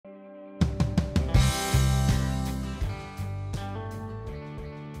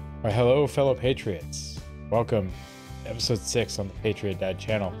Why, hello, fellow patriots. Welcome to episode 6 on the Patriot Dad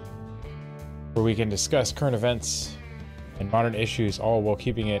channel, where we can discuss current events and modern issues, all while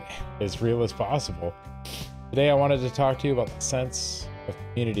keeping it as real as possible. Today, I wanted to talk to you about the sense of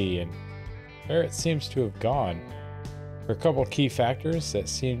community and where it seems to have gone. There are a couple of key factors that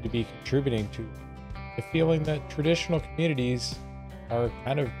seem to be contributing to the feeling that traditional communities are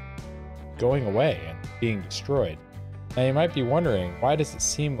kind of going away and being destroyed. Now, you might be wondering, why does it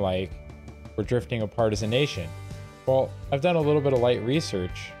seem like we're drifting apart as a nation? Well, I've done a little bit of light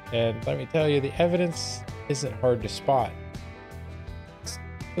research, and let me tell you, the evidence isn't hard to spot.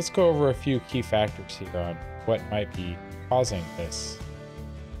 Let's go over a few key factors here on what might be causing this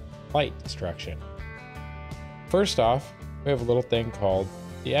light destruction. First off, we have a little thing called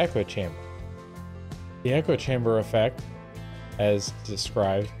the echo chamber. The echo chamber effect, as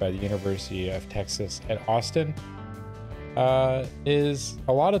described by the University of Texas at Austin, is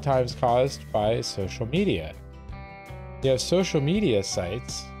a lot of times caused by social media. You have social media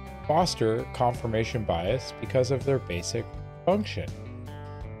sites foster confirmation bias because of their basic function.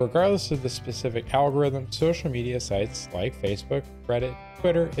 Regardless of the specific algorithm, social media sites like Facebook, Reddit,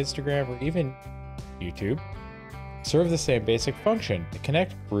 Twitter, Instagram, or even YouTube serve the same basic function to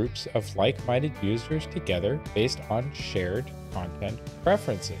connect groups of like-minded users together based on shared content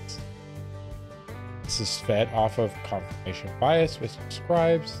preferences. This is fed off of confirmation bias, which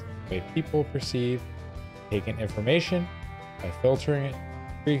describes the way people perceive taken information by filtering it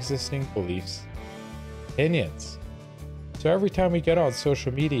through pre-existing beliefs and opinions. So every time we get on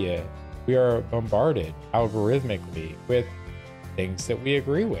social media, we are bombarded algorithmically with things that we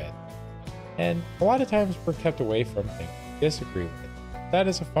agree with. And a lot of times we're kept away from things we disagree with. That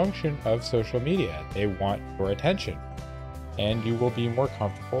is a function of social media. They want your attention, and you will be more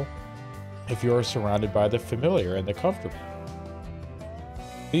comfortable if you're surrounded by the familiar and the comfortable.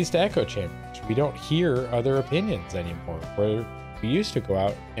 Leads to echo chambers. We don't hear other opinions anymore, where we used to go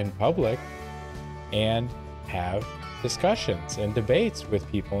out in public and have discussions and debates with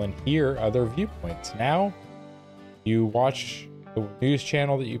people and hear other viewpoints. Now you watch the news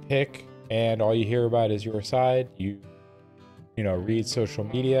channel that you pick and all you hear about is your side. You read social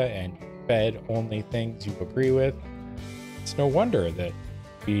media and fed only things you agree with. It's no wonder that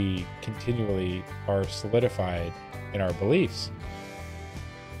we continually are solidified in our beliefs.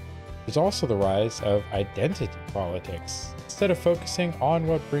 There's also the rise of identity politics. Instead of focusing on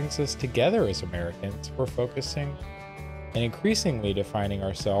what brings us together as Americans, we're focusing and increasingly defining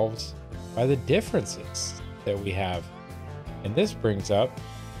ourselves by the differences that we have. And this brings up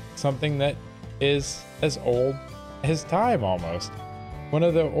something that is as old as time almost. One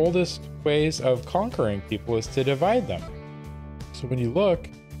of the oldest ways of conquering people is to divide them. So when you look,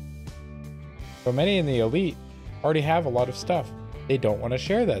 so many in the elite already have a lot of stuff. They don't want to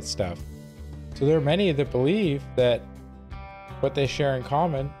share that stuff. So there are many that believe that what they share in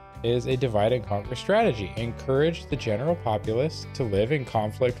common is a divide and conquer strategy. Encourage the general populace to live in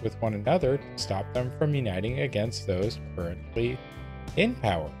conflict with one another to stop them from uniting against those currently in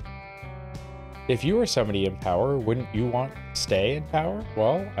power. If you were somebody in power, wouldn't you want to stay in power?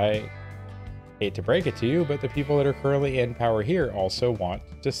 Well, I hate to break it to you, but the people that are currently in power here also want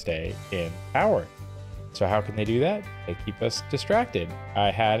to stay in power. So how can they do that? They keep us distracted. I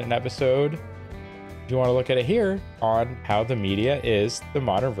had an episode, if you want to look at it here, on how the media is the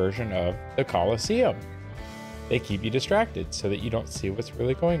modern version of the Colosseum. They keep you distracted so that you don't see what's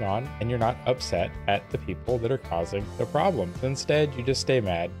really going on and you're not upset at the people that are causing the problems. Instead, you just stay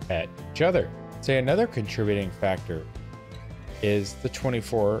mad at each other. Say another contributing factor is the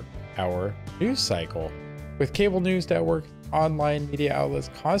 24-hour news cycle. With cable news networks, online media outlets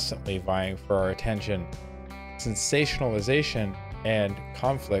constantly vying for our attention, sensationalization and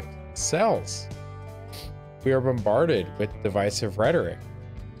conflict sells. We are bombarded with divisive rhetoric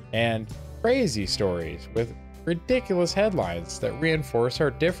and crazy stories with ridiculous headlines that reinforce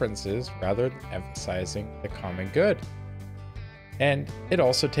our differences rather than emphasizing the common good. And it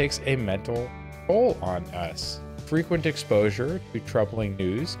also takes a mental toll on us. Frequent exposure to troubling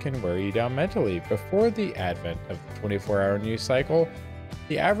news can wear you down mentally. Before the advent of the 24-hour news cycle,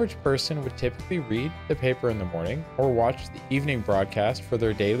 the average person would typically read the paper in the morning or watch the evening broadcast for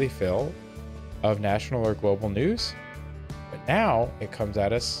their daily fill of national or global news. But now it comes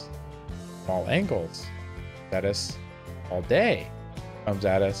at us from all angles, at us all day, comes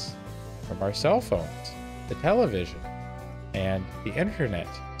at us from our cell phones, the television, and the internet,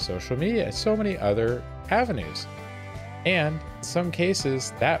 social media, so many other avenues. And in some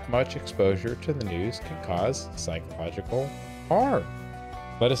cases, that much exposure to the news can cause psychological harm.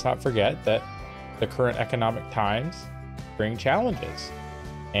 Let us not forget that the current economic times bring challenges.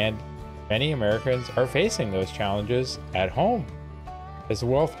 And many Americans are facing those challenges at home. As the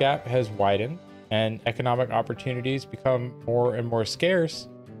wealth gap has widened and economic opportunities become more and more scarce,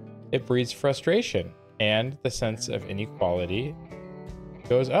 it breeds frustration, and the sense of inequality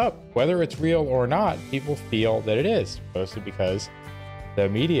goes up. Whether it's real or not, people feel that it is, mostly because the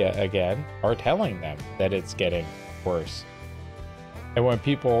media, again, are telling them that it's getting worse. And when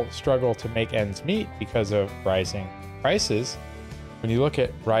people struggle to make ends meet because of rising prices, when you look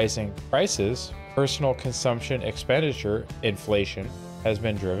at rising prices, personal consumption expenditure inflation has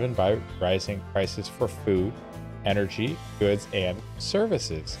been driven by rising prices for food, energy, goods, and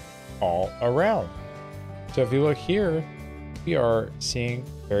services all around. So if you look here, we are seeing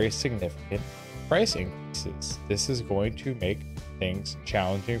very significant price increases. This is going to make things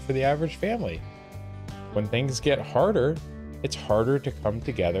challenging for the average family. When things get harder, it's harder to come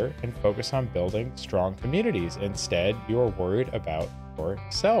together and focus on building strong communities. Instead, you are worried about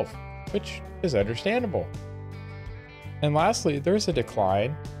yourself, which is understandable. And lastly, there's a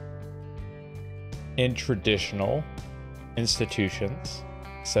decline in traditional institutions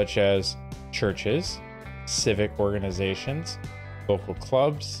such as churches, civic organizations, local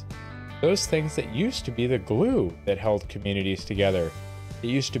clubs, those things that used to be the glue that held communities together. It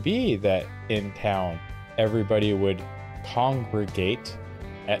used to be that in town, everybody would congregate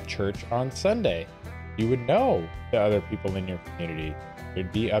at church on Sunday. You would know the other people in your community.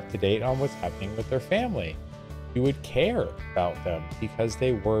 You'd be up to date on what's happening with their family. You would care about them because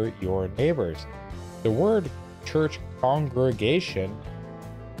they were your neighbors. The word church congregation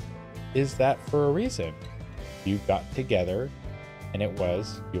is that for a reason. You got together and it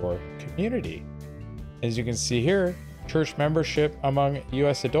was your community. As you can see here, church membership among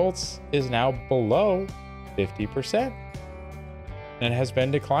US adults is now below 50% and has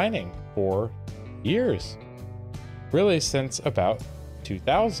been declining for years, really since about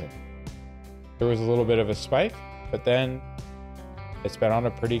 2000. There was a little bit of a spike, but then it's been on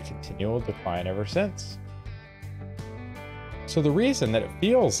a pretty continual decline ever since. So the reason that it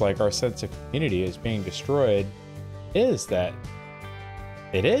feels like our sense of community is being destroyed is that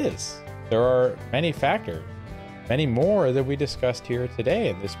it is. There are many factors, many more that we discussed here today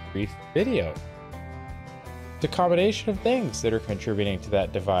in this brief video. It's a combination of things that are contributing to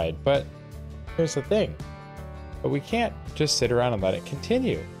that divide, but here's the thing. But we can't just sit around and let it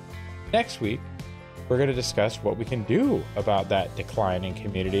continue. Next week, we're going to discuss what we can do about that decline in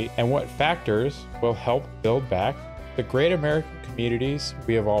community and what factors will help build back the great American communities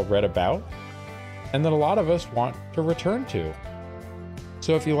we have all read about and that a lot of us want to return to.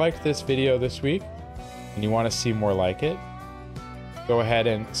 So if you liked this video this week and you want to see more like it, go ahead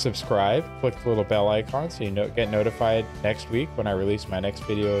and subscribe, click the little bell icon so you get notified next week when I release my next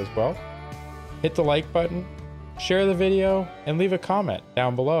video as well. Hit the like button, share the video, and leave a comment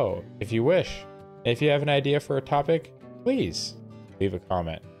down below if you wish. If you have an idea for a topic, please leave a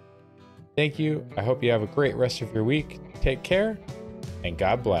comment. Thank you. I hope you have a great rest of your week. Take care, and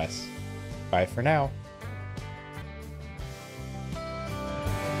God bless. Bye for now.